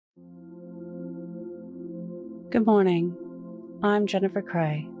Good morning. I'm Jennifer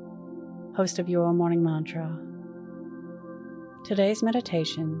Cray, host of Your Morning Mantra. Today's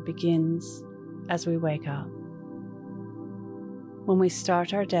meditation begins as we wake up. When we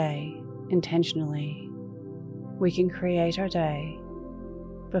start our day intentionally, we can create our day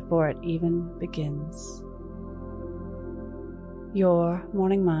before it even begins. Your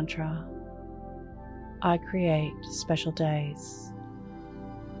Morning Mantra: I create special days.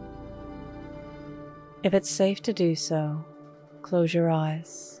 If it's safe to do so, close your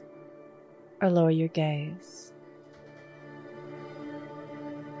eyes or lower your gaze.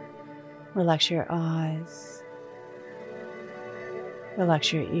 Relax your eyes,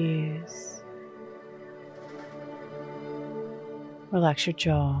 relax your ears, relax your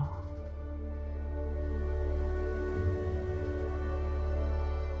jaw.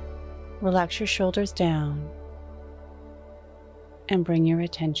 Relax your shoulders down and bring your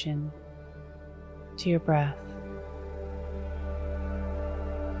attention to your breath.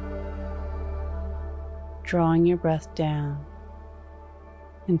 Drawing your breath down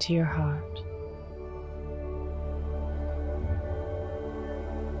into your heart.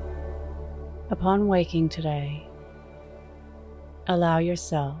 Upon waking today, allow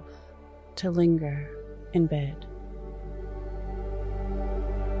yourself to linger in bed.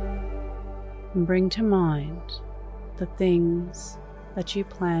 And bring to mind the things that you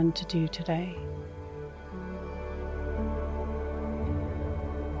plan to do today.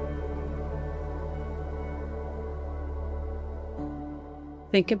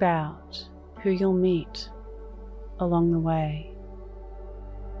 Think about who you'll meet along the way,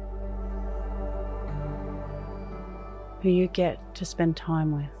 who you get to spend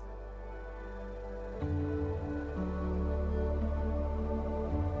time with.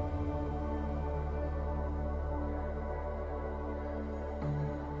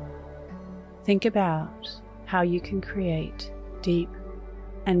 Think about how you can create deep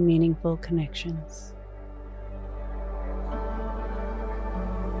and meaningful connections.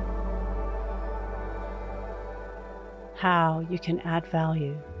 How you can add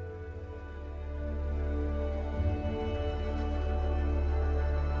value.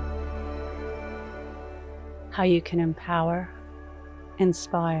 How you can empower,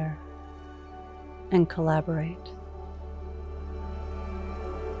 inspire, and collaborate.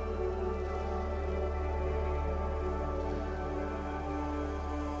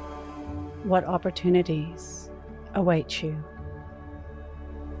 What opportunities await you?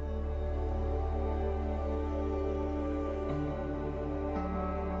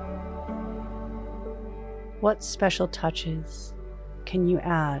 What special touches can you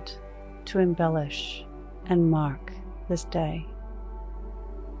add to embellish and mark this day?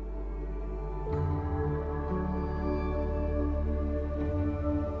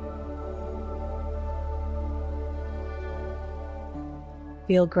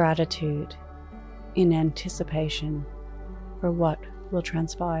 Feel gratitude in anticipation for what will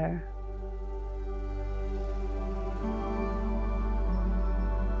transpire.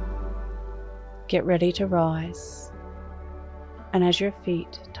 Get ready to rise, and as your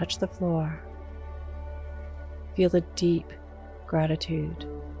feet touch the floor, feel the deep gratitude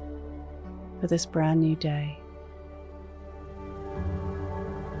for this brand new day.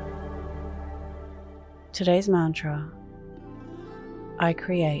 Today's mantra: I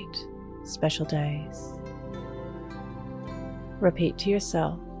create special days. Repeat to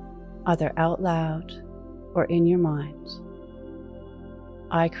yourself, either out loud or in your mind: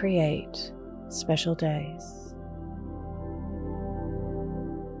 I create special days.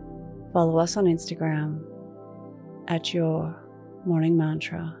 Follow us on Instagram at Your Morning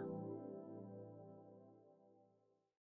Mantra.